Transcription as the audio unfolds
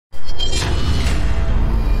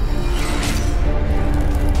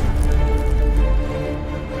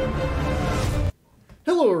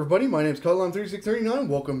Hello everybody, my name is Cutlam3639,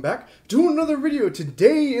 welcome back to another video.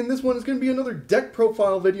 Today, in this one, is going to be another deck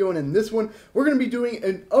profile video, and in this one, we're going to be doing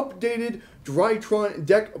an updated Drytron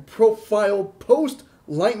deck profile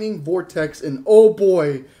post-Lightning Vortex, and oh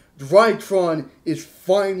boy, Drytron is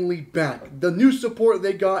finally back. The new support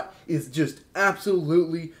they got is just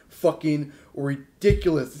absolutely fucking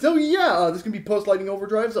ridiculous. So yeah, this can be post-Lightning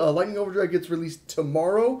Overdrives. Lightning Overdrive gets released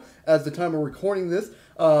tomorrow as the time of recording this.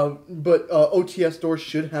 But OTS stores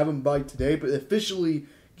should have them by today, but officially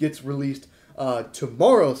gets released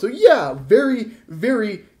tomorrow. So yeah, very,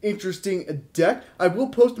 very interesting deck. I will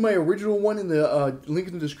post my original one in the link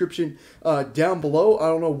in the description down below. I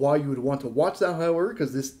don't know why you would want to watch that, however,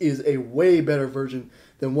 because this is a way better version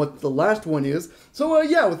than what the last one is. So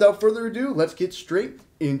yeah, without further ado, let's get straight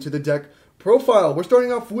into the deck profile. We're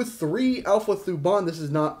starting off with 3 Alpha Thuban. This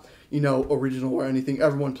is not, you know, original or anything.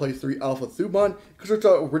 Everyone plays 3 Alpha Thuban because it's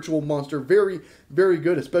a ritual monster. Very, very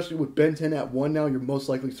good, especially with Ben 10 at 1 now. You're most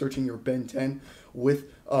likely searching your Ben 10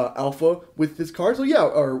 with Alpha with this card. So yeah,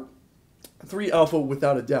 or 3 Alpha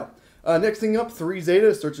without a doubt. Next thing up, 3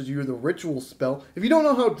 Zeta searches you the ritual spell. If you don't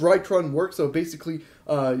know how Drytron works, so basically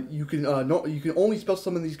you can only spell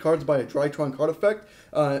summon these cards by a Drytron card effect,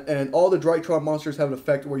 and all the Drytron monsters have an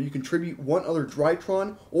effect where you can tribute one other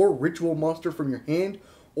Drytron or ritual monster from your hand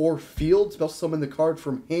or field, special summon the card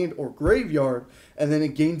from hand or graveyard, and then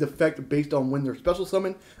it gains effect based on when they're special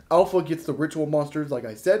summoned. Alpha gets the ritual monsters, like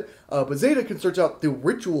I said, but Zeta can search out the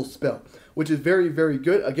ritual spell, which is very, very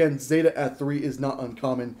good. Again, Zeta at 3 is not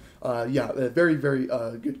uncommon. Yeah, a very, very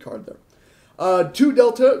good card there. 2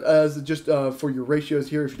 Delta, as just for your ratios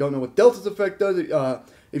here. If you don't know what Delta's effect does,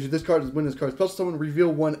 if this card is when this card is special summon, reveal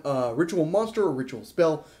 1 ritual monster or ritual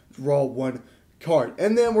spell, draw 1 card.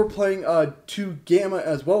 And then we're playing 2 Gamma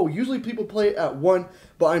as well. Usually people play it at 1,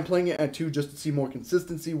 but I'm playing it at 2 just to see more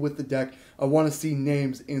consistency with the deck. I want to see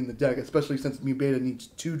names in the deck, especially since Mu Beta needs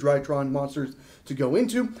 2 Drytron monsters to go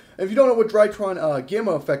into. And if you don't know what Drytron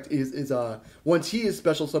Gamma effect is once he is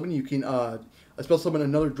special summoned, you can special summon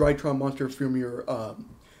another Drytron monster from your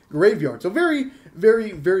graveyard. So very,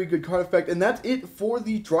 very, very good card effect. And that's it for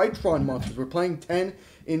the Drytron monsters. We're playing 10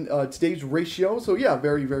 in today's ratio. So yeah,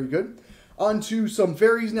 very, very good. On to some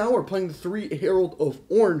fairies now. We're playing the 3 Herald of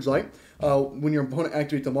Orange Light. When your opponent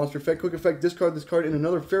activates a monster effect, quick effect, discard this card and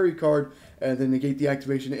another fairy card, and then negate the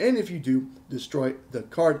activation. And if you do, destroy the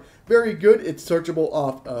card. Very good. It's searchable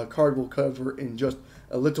off. Card will cover in just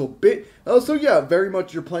a little bit. So yeah, very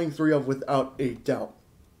much you're playing 3 of without a doubt.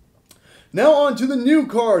 Now on to the new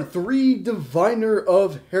card, 3 Diviner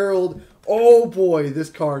of Herald. Oh boy, this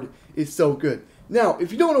card is so good. Now,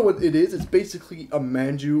 if you don't know what it is, it's basically a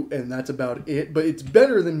Manju, and that's about it. But it's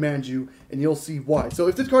better than Manju, and you'll see why. So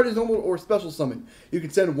if this card is normal or special summon, you can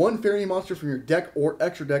send 1 fairy monster from your deck or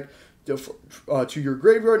extra deck to your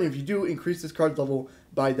graveyard. And if you do, increase this card's level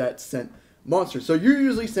by that sent monster. So you're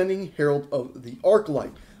usually sending Herald of the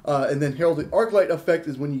Arclight. And then Herald of the Arclight effect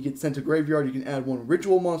is when you get sent to graveyard, you can add 1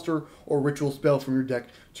 ritual monster or ritual spell from your deck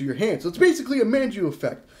to your hand. So it's basically a Manju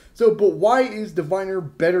effect. So, but why is Diviner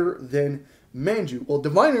better than Manju? Well,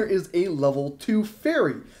 Diviner is a level 2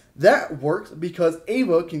 fairy. That works because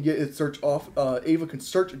Ava can get its search off. Ava can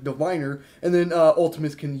search Diviner, and then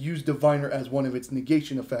Ultimus can use Diviner as one of its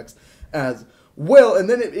negation effects as well. And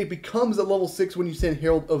then it becomes a level 6 when you send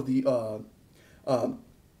Herald of the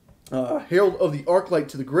Arclight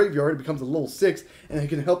to the graveyard. It becomes a level 6, and it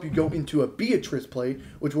can help you go into a Beatrice play,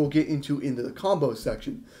 which we'll get into the combo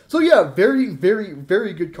section. So yeah, very, very,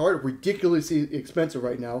 very good card. Ridiculously expensive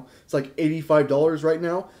right now. It's like $85 right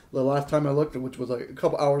now. The last time I looked, which was like a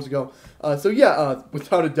couple hours ago. So yeah,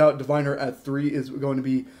 without a doubt, Diviner at 3 is going to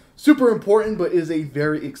be super important, but is a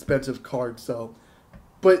very expensive card. So,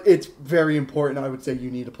 but it's very important. I would say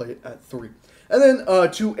you need to play it at 3. And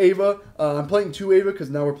then 2 Ava. I'm playing 2 Ava because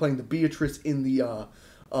now we're playing the Beatrice in the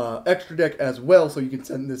extra deck as well. So you can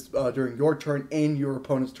send this during your turn and your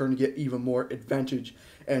opponent's turn to get even more advantage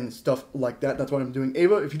and stuff like that. That's why I'm doing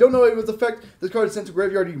Ava. If you don't know Ava's effect, this card is sent to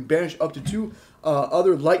graveyard. You can banish up to 2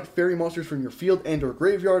 other light fairy monsters from your field and or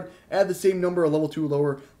graveyard. Add the same number of level 2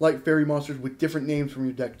 lower light fairy monsters with different names from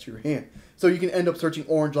your deck to your hand. So you can end up searching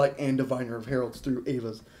Orange Light and Diviner of Heralds through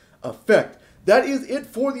Ava's effect. That is it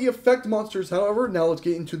for the effect monsters, however. Now let's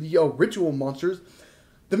get into the ritual monsters.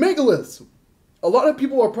 The Megaliths. A lot of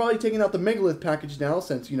people are probably taking out the Megalith package now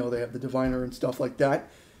since, you know, they have the Diviner and stuff like that.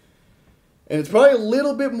 And it's probably a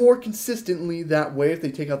little bit more consistently that way if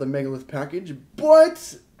they take out the Megalith package.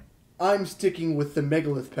 But I'm sticking with the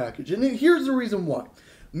Megalith package. And here's the reason why.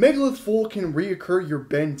 Megalith Full can reoccur your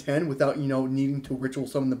Ben 10 without, you know, needing to ritual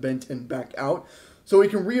summon the Ben 10 back out. so it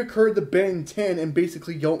can reoccur the Ben 10 and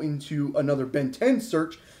basically go into another Ben 10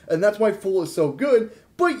 search, and that's why full is so good.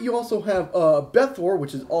 But you also have Bethor,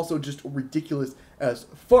 which is also just ridiculous as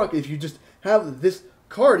fuck. If you just have this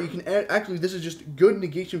card, you can add, actually this is just good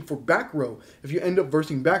negation for back row. If you end up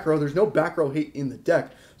versing back row, there's no back row hate in the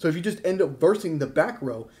deck. So if you just end up versing the back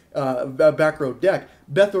row deck,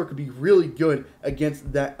 Bethor could be really good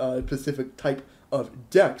against that specific type of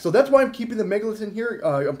deck. So that's why I'm keeping the Megalith in here.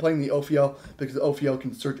 I'm playing the Ophiel because the Ophiel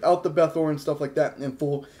can search out the Bethor and stuff like that, and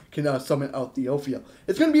full can summon out the Ophiel.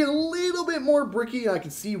 It's going to be a little bit more bricky, and I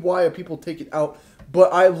can see why people take it out,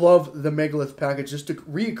 but I love the Megalith package just to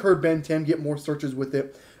reoccur Ben 10, get more searches with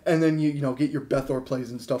it, and then you know, get your Bethor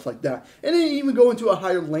plays and stuff like that. And then you even go into a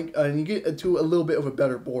higher link, and you get to a little bit of a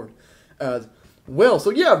better board as well. So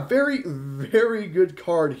yeah, very, very good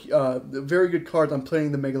card. Very good cards. I'm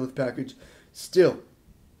playing the Megalith package still.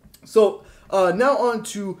 So now on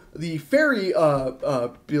to the fairy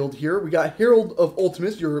build here. We got Herald of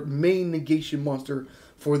Ultimus, your main negation monster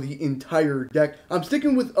for the entire deck. I'm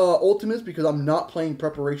sticking with Ultimus because I'm not playing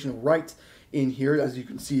Preparation of Rites in here. As you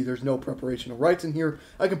can see, there's no Preparation of Rites in here.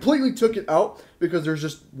 I completely took it out because there's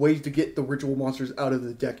just ways to get the ritual monsters out of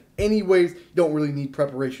the deck anyways. You don't really need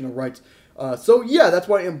Preparation of Rites. So yeah, that's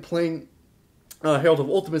why I'm playing Herald of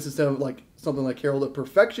Ultimus instead of like something like Herald of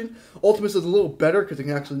Perfection. Ultimus is a little better because it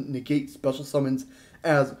can actually negate special summons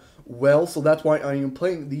as well. So that's why I am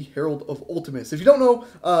playing the Herald of Ultimus. If you don't know,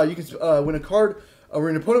 you can when a card or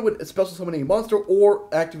an opponent would special summon a monster or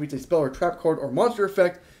activates a spell or trap card or monster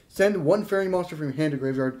effect, send one fairy monster from your hand to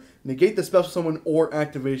graveyard, negate the special summon or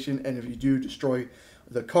activation, and if you do, destroy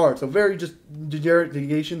the card. So very just generic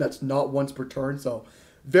negation that's not once per turn, so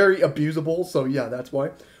very abusable. So yeah, that's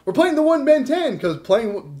why we're playing the one Ben 10, because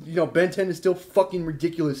playing, you know, Ben 10 is still fucking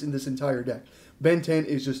ridiculous in this entire deck. Ben 10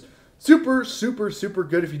 is just super, super, super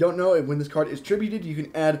good. If you don't know, when this card is tributed, you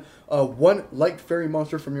can add one light fairy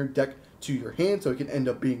monster from your deck to your hand, so it can end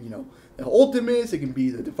up being, you know, the Ultimus, it can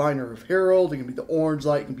be the Diviner of Herald, it can be the Orange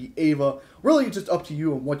Light, it can be Ava. Really, it's just up to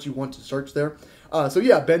you and what you want to search there. So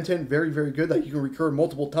yeah, Ben 10, very, very good, that you can recur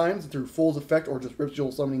multiple times through Fool's effect or just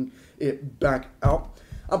ritual summoning it back out.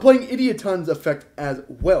 I'm playing Idioton's effect as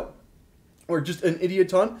well, or just an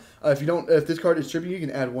Idioton. If this card is tributed, you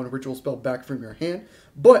can add one ritual spell back from your hand.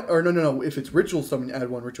 If it's ritual summon, add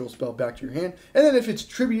one ritual spell back to your hand. And then if it's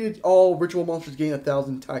tributed, all ritual monsters gain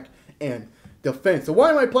 1,000 attack and defense. So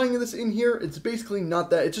why am I playing this in here? It's basically not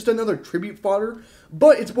that. It's just another tribute fodder,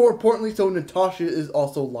 but it's more importantly, so Natasha is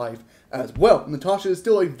also live as well. Natasha is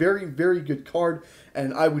still a very, very good card,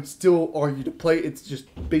 and I would still argue to play. It's just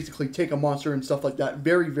basically take a monster and stuff like that.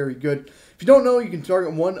 Very, very good. If you don't know, you can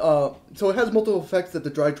target one. So it has multiple effects that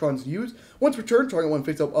the Drytrons use. Once per turn, target one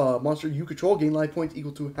face-up monster you control, gain life points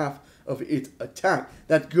equal to half of its attack.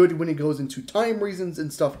 That's good when it goes into time reasons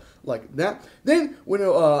and stuff like that. Then when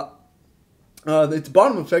its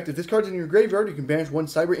bottom effect, if this card's in your graveyard, you can banish one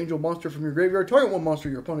Cyber Angel monster from your graveyard, target one monster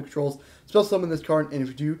your opponent controls, spell summon this card, and if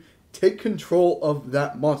you do, take control of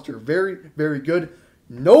that monster. Very, very good.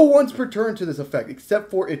 No once per turn to this effect, except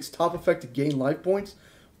for its top effect to gain life points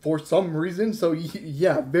for some reason. So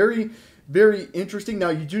yeah, very, very interesting. Now,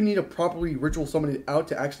 you do need to properly ritual summon it out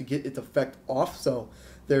to actually get its effect off, so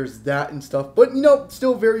there's that and stuff. But, you know,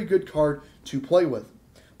 still very good card to play with.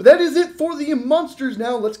 But that is it for the monsters.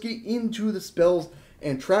 Now let's get into the spells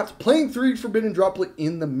and traps. Playing 3 Forbidden Droplet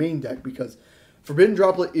in the main deck, because Forbidden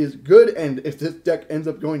Droplet is good, and if this deck ends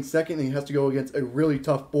up going second and he has to go against a really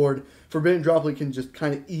tough board, Forbidden Droplet can just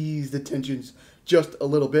kind of ease the tensions just a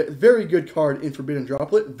little bit. Very good card in Forbidden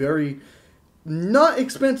Droplet. Very not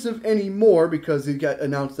expensive anymore because it got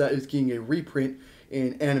announced that it's getting a reprint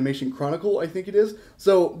in Animation Chronicle, I think it is.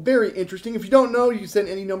 So, very interesting. If you don't know, you can send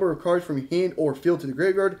any number of cards from your hand or field to the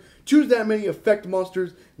graveyard. Choose that many effect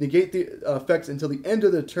monsters, negate the effects until the end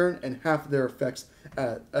of the turn, and half their effects,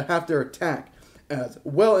 half their attack as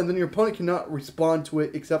well. And then your opponent cannot respond to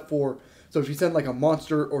it except for, so if you send like a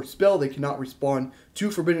monster or spell, they cannot respond to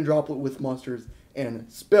Forbidden Droplet with monsters and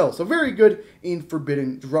spells. So very good in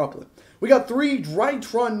Forbidden Droplet. We got 3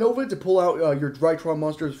 Drytron Nova to pull out your Drytron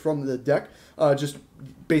monsters from the deck. Just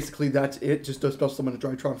basically that's it. Just a special summon a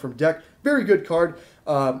Drytron from deck. Very good card.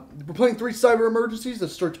 We're playing 3 Cyber Emergencies to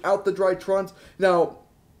search out the Drytrons. Now,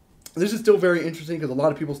 this is still very interesting because a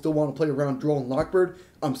lot of people still want to play around Droll and Lockbird.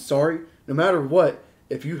 I'm sorry. No matter what,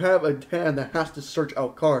 if you have a hand that has to search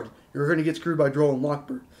out cards, you're going to get screwed by Droll and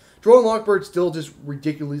Lockbird. Droll and Lockbird still just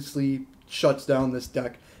ridiculously shuts down this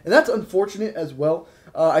deck. And that's unfortunate as well.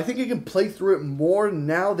 I think it can play through it more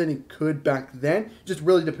now than it could back then. Just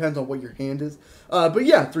really depends on what your hand is. But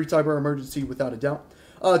yeah, 3 Cyber Emergency without a doubt.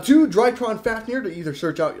 2 Drytron Fafnir to either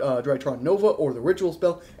search out Drytron Nova or the Ritual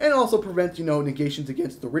spell, and also prevent, negations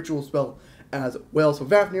against the Ritual spell as well. So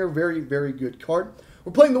Fafnir, very, very good card.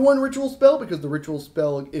 We're playing the 1 Ritual spell because the Ritual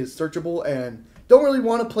spell is searchable and don't really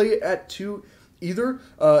want to play it at 2 either.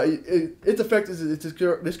 Its effect is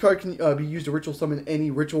this card can be used to ritual summon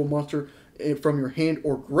any ritual monster from your hand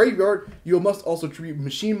or graveyard. You must also treat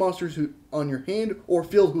machine monsters on your hand or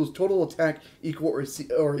field whose total attack equal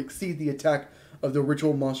or exceed the attack of the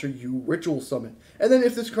ritual monster you ritual summon. And then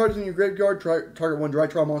if this card is in your graveyard, target 1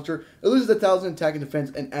 Drytron monster, it loses 1,000 attack and defense,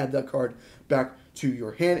 and add that card back to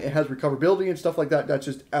your hand. It has recoverability and stuff like that. That's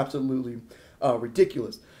just absolutely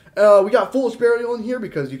ridiculous. We got Foolish Burial in here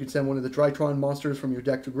because you can send one of the Drytron monsters from your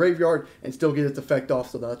deck to graveyard and still get its effect off,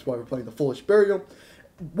 so that's why we're playing the Foolish Burial.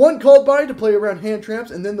 1 Called By to play around hand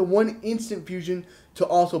traps, and then the 1 Instant Fusion to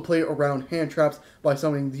also play around hand traps by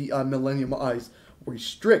summoning the Millennium Eyes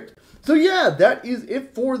Restrict. So yeah, that is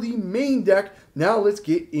it for the main deck. Now let's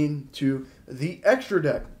get into the extra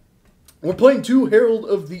deck. We're playing 2 Herald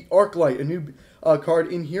of the Arclight, a new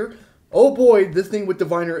card in here. Oh boy, this thing with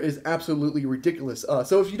Diviner is absolutely ridiculous.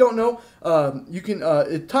 So if you don't know, you can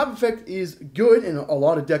top effect is good, and a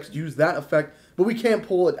lot of decks use that effect, but we can't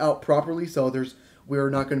pull it out properly, so we're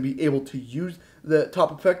not going to be able to use the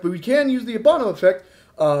top effect, but we can use the bottom effect.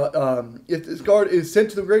 If this card is sent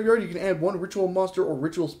to the graveyard, you can add 1 ritual monster or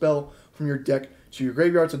ritual spell from your deck to your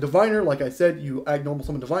graveyard. So Diviner, like I said, you add normal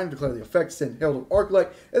summon Diviner, declare the effect, send Herald of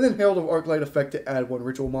Arclight, and then Herald of Arclight effect to add 1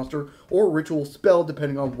 ritual monster or ritual spell,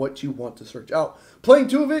 depending on what you want to search out. Playing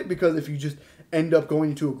 2 of it, because if you just end up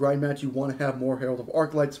going into a grind match, you want to have more Herald of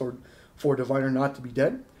Arclight for Diviner not to be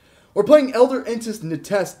dead. We're playing Elder Entis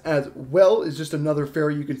Netest as well. It's just another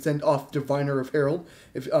fairy you can send off Diviner of Herald.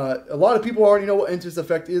 If a lot of people already know what Entis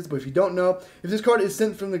effect is, but if you don't know, if this card is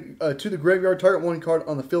sent from the to the graveyard, target 1 card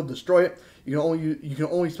on the field, destroy it. You can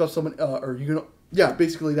only spell summon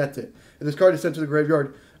basically that's it. If this card is sent to the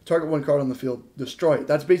graveyard, target 1 card on the field, destroy it.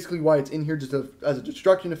 That's basically why it's in here, just as a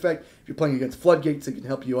destruction effect. If you're playing against floodgates, it can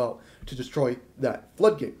help you out to destroy that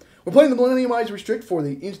floodgate. We're playing the Millennium Eyes Restrict for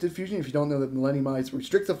the Instant Fusion. If you don't know, the Millennium Eyes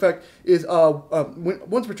Restrict effect is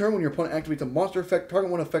once per turn, when your opponent activates a monster effect,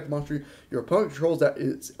 target 1 effect monster your opponent controls that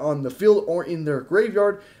is on the field or in their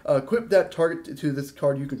graveyard. Equip that target to this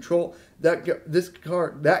card you control. This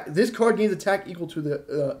card gains attack equal to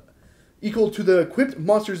the equipped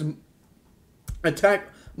monster's attack.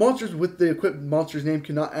 Monsters with the equipped monster's name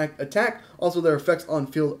cannot attack. Also, their effects on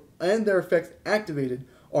field and their effects activated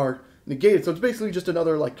are negated. So it's basically just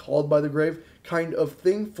another like Called by the Grave kind of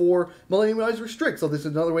thing for Millennium Eyes Restrict. So this is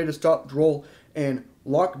another way to stop Droll and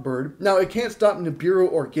Lockbird. Now it can't stop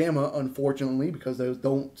Nibiru or Gamma, unfortunately, because those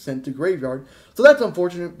don't send to graveyard. So that's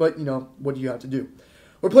unfortunate, but what do you have to do?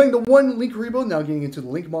 We're playing the 1 Link Rebo, now getting into the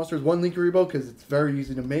Link monsters. 1 Link Rebo because it's very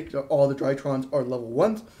easy to make. All the Drytrons are level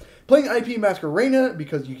 1s. Playing IP Masquerena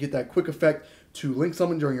because you get that quick effect to link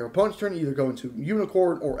summon during your opponent's turn, either go into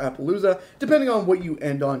Unicorn or Appaloosa, depending on what you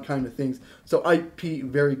end on kind of things. So IP,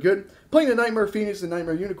 very good. Playing the Nightmare Phoenix and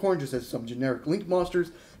Nightmare Unicorn just as some generic Link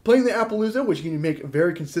monsters. Playing the Appaloosa, which you can make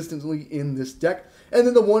very consistently in this deck. And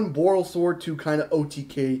then the 1 Boral Sword to kind of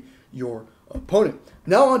OTK your opponent.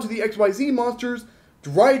 Now on to the XYZ monsters.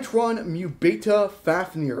 Drytron Mubeta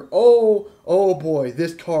Fafnir. Oh boy,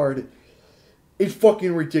 this card is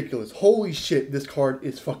fucking ridiculous. Holy shit, this card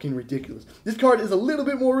is fucking ridiculous. This card is a little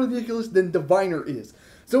bit more ridiculous than Diviner is.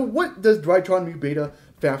 So what does Drytron Mubeta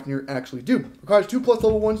Fafnir actually do? It requires 2+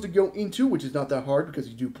 level 1s to go into, which is not that hard because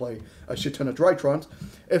you do play a shit ton of Drytrons.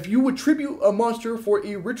 If you would tribute a monster for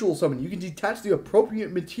a ritual summon, you can detach the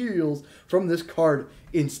appropriate materials from this card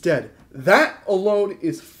instead. That alone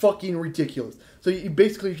is fucking ridiculous. So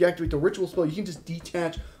basically, if you activate the ritual spell, you can just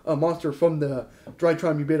detach a monster from the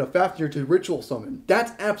Drytron Mubeta Fafnir to ritual summon.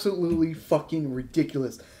 That's absolutely fucking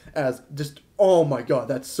ridiculous. Oh my god,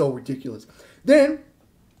 that's so ridiculous. Then,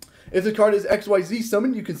 if the card is XYZ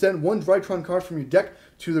summoned, you can send 1 Drytron card from your deck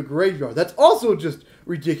to the graveyard. That's also just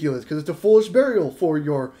ridiculous because it's a Foolish Burial for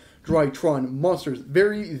your Drytron monsters.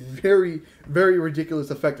 Very, very, very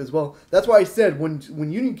ridiculous effect as well. That's why I said when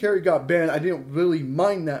Union Carry got banned, I didn't really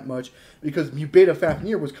mind that much because Mubeta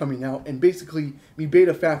Fafnir was coming out, and basically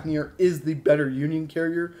Mubeta Fafnir is the better Union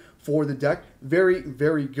Carrier for the deck. Very,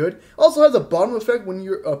 very good. Also has a bottom effect when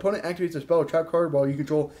your opponent activates a spell or trap card while you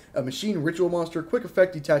control a machine ritual monster. Quick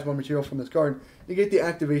effect, detach 1 material from this card, negate the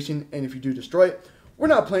activation, and if you do, destroy it. We're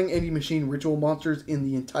not playing any machine ritual monsters in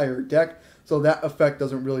the entire deck, so that effect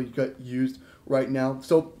doesn't really get used right now.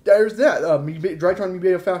 So there's that. Drytron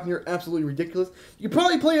Mubeta Fafnir, absolutely ridiculous. You can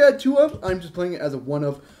probably play it at 2 of. I'm just playing it as a 1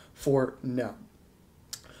 of for now.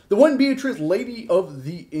 The one Beatrice, Lady of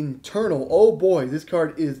the Internal. Oh boy, this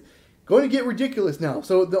card is going to get ridiculous now.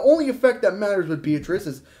 So the only effect that matters with Beatrice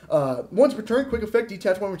is once per turn, quick effect,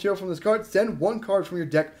 detach one material from this card, send one card from your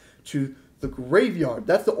deck to the graveyard.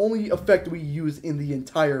 That's the only effect we use in the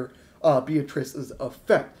entire Beatrice's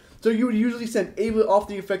effect. So you would usually send Ava off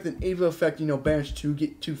the effect, and Ava effect, you know, banish 2,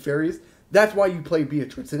 get 2 fairies. That's why you play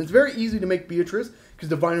Beatrice. And it's very easy to make Beatrice, because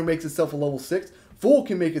Diviner makes itself a level 6. Fool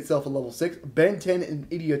can make itself a level 6. Ben 10 and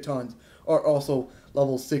Idiotons are also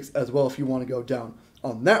level 6 as well if you want to go down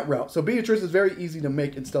on that route. So Beatrice is very easy to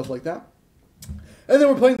make and stuff like that. And then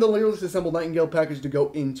we're playing the Leerless Assembled Nightingale package to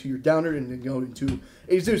go into your Downer and then go into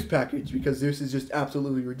a Zeus package, because Zeus is just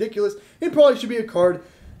absolutely ridiculous. It probably should be a card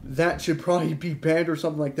that should probably be banned or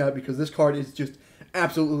something like that, because this card is just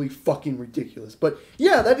absolutely fucking ridiculous. But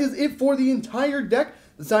yeah, that is it for the entire deck.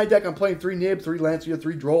 The side deck, I'm playing 3 Nib, 3 Lancia,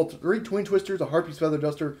 3 Droll, 3 Twin Twisters, a Harpy's Feather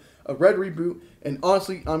Duster, a Red Reboot, and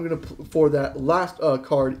honestly, I'm going to, for that last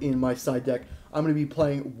card in my side deck, I'm going to be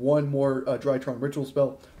playing one more Drytron Ritual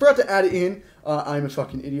spell. Forgot to add it in. I'm a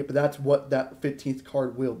fucking idiot, but that's what that 15th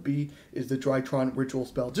card will be, is the Drytron Ritual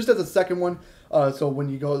spell. Just as a second one, so when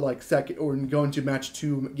you go like second, or when you go into match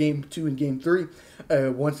 2, game 2 and game 3,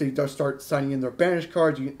 once they start signing in their banished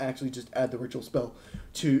cards, you can actually just add the Ritual spell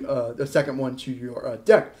to the second one to your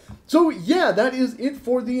deck. So yeah, that is it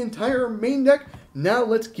for the entire main deck. Now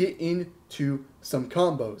let's get into some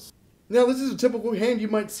combos. Now, this is a typical hand you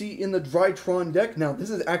might see in the Drytron deck. Now, this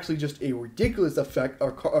is actually just a ridiculous effect,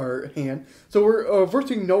 or hand. So we're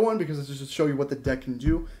versing no one, because it's just to show you what the deck can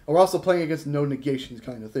do. And we're also playing against no negations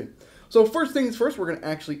kind of thing. So first things first, we're going to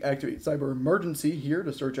actually activate Cyber Emergency here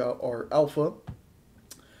to search out our Alpha.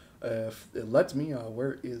 If it lets me,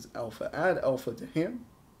 where is Alpha? Add Alpha to hand.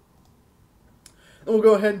 And we'll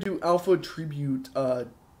go ahead and do Alpha Tribute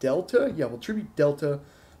Delta. Yeah, we'll Tribute Delta.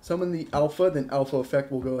 Summon the Alpha, then Alpha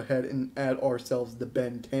effect, we'll go ahead and add ourselves the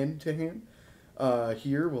Ben 10 to hand.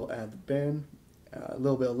 Here, we'll add the Ben, a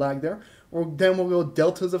little bit of lag there. Then we'll go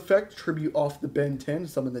Delta's effect, tribute off the Ben 10,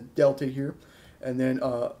 summon the Delta here. And then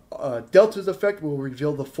Delta's effect will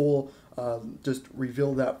reveal the full, just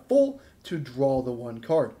reveal that full to draw the one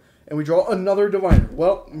card. And we draw another Diviner.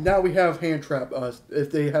 Well, now we have Hand Trap. If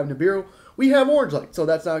they have Nibiru, we have Orange Light, so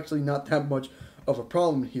that's actually not that much of a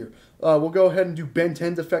problem here. We'll go ahead and do Ben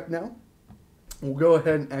 10's effect now. We'll go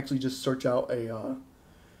ahead and actually just search out a,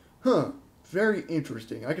 very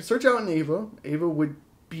interesting. I could search out an Ava. Ava would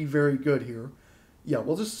be very good here. Yeah,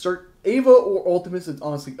 we'll just search Ava or Ultimates. It's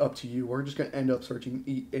honestly up to you. We're just going to end up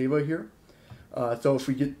searching Ava here. So if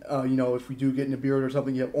we get, if we do get Nibiru or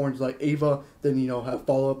something, you have Orange Light Ava, then, have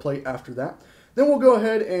follow-up play after that. Then we'll go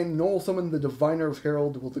ahead and null summon the Diviner of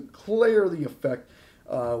Herald. We'll declare the effect.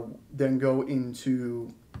 Then go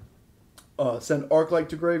into send Arclight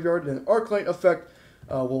to graveyard. Then Arclight effect,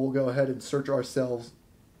 we'll go ahead and search ourselves.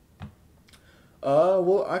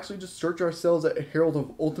 We'll actually just search ourselves at Herald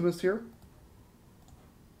of Ultimus here.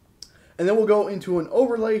 And then we'll go into an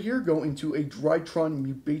overlay here, go into a Drytron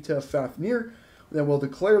Mubeta Fafnir. Then we'll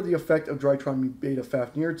declare the effect of Drytron Mubeta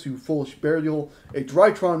Fafnir to Foolish Burial. A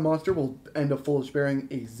Drytron monster will end up Foolish Burying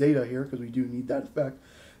a Zeta here, because we do need that effect.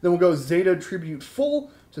 Then we'll go Zeta Tribute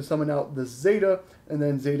Full to summon out the Zeta, and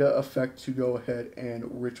then Zeta effect to go ahead and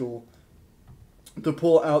Ritual, to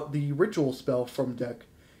pull out the Ritual spell from deck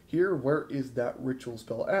here. Where is that Ritual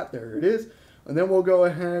spell at? There it is. And then we'll go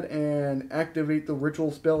ahead and activate the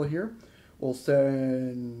Ritual spell here. We'll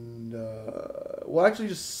send, we'll actually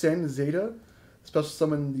just send Zeta, special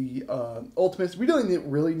summon the Ultimates. We don't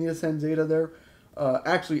really need to send Zeta there.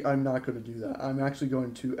 Actually, I'm not going to do that. I'm actually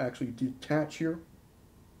going to detach here.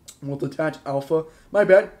 We'll detach Alpha. My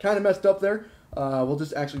bad, kind of messed up there. We'll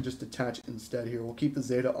just detach instead here. We'll keep the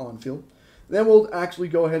Zeta on field. Then we'll actually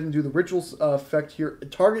go ahead and do the Rituals effect here.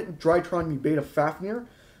 Target Drytron Mubeta Fafnir.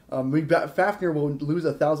 Fafnir will lose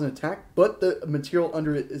 1,000 attack, but the material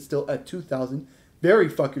under it is still at 2,000. Very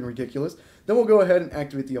fucking ridiculous. Then we'll go ahead and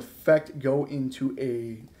activate the effect. Go into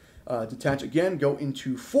a detach again. Go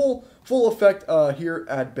into full effect here.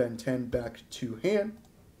 Add Ben 10 back to hand.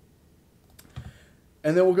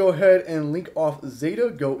 And then we'll go ahead and link off Zeta,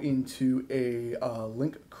 go into a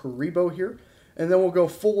link Karibo here. And then we'll go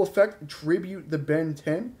full effect, tribute the Ben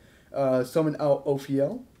 10, summon out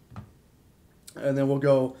Ophiel. And then we'll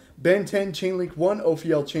go Ben 10, Chainlink 1,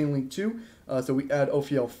 Ophiel, Chainlink 2. So we add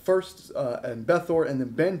Ophiel first and Bethor, and then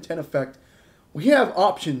Ben 10 effect. We have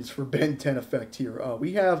options for Ben 10 effect here.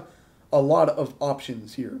 We have a lot of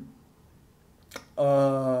options here.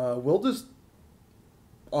 We'll just,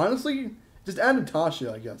 honestly, just add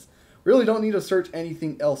Natasha, I guess. Really don't need to search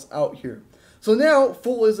anything else out here. So now,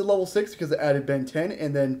 Full is a level 6 because it added Ben 10,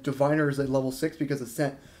 and then Diviner is a level 6 because it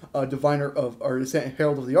sent it sent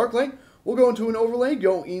Herald of the Arclight. We'll go into an overlay,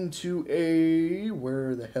 go into a,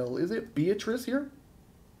 where the hell is it? Beatrice here.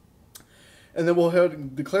 And then we'll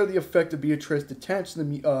declare the effect of Beatrice, detach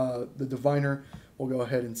the Diviner. We'll go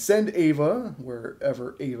ahead and send Ava,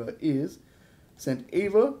 wherever Ava is. Send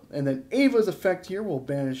Ava, and then Ava's effect here will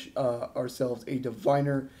banish ourselves a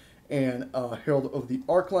Diviner and Herald of the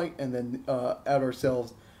Arclight, and then add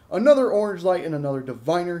ourselves another Orange Light and another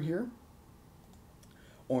Diviner here.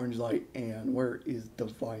 Orange Light, and where is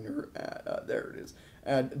Diviner at? There it is.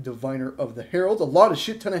 Add Diviner of the Heralds. A lot of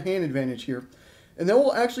shit ton of hand advantage here. And then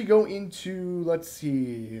we'll actually go into, let's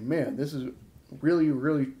see, man, this is really,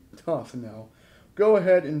 really tough now. Go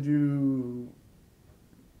ahead and do,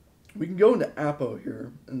 we can go into Apo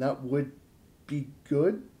here, and that would be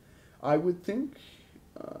good, I would think.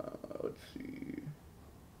 Let's see.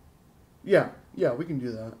 Yeah, we can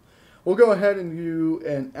do that. We'll go ahead and do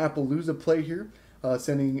an Appaloosa play here.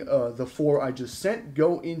 Sending the 4 I just sent,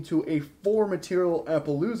 go into a 4 material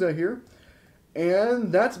Appaloosa here.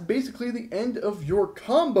 And that's basically the end of your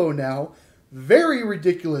combo now. Very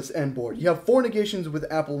ridiculous end board. You have 4 negations with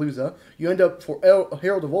Appaloosa. You end up for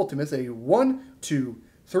Herald of Ultimates a 1, 2,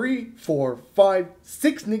 3, 4, 5,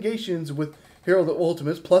 6 negations with Herald of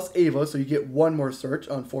Ultimates plus Ava, so you get 1 more search,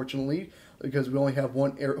 unfortunately, because we only have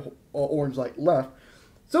 1 Orange Light left.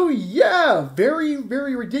 So yeah, very,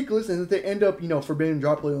 very ridiculous, and if they end up, forbidden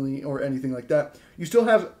drop lily or anything like that, you still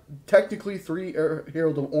have technically 3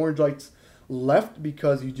 Herald of Orange Lights left,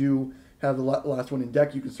 because you do have the last one in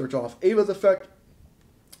deck. You can search off Ava's effect.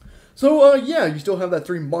 So yeah, you still have that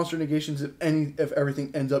 3 monster negations if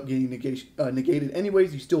everything ends up getting negated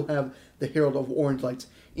anyways. You still have the Herald of Orange Lights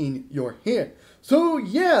in your hand. So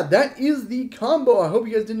yeah, that is the combo. I hope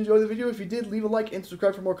you guys did enjoy the video. If you did, leave a like and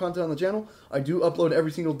subscribe for more content on the channel. I do upload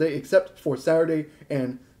every single day except for Saturday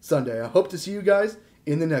and Sunday. I hope to see you guys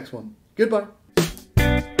in the next one. Goodbye.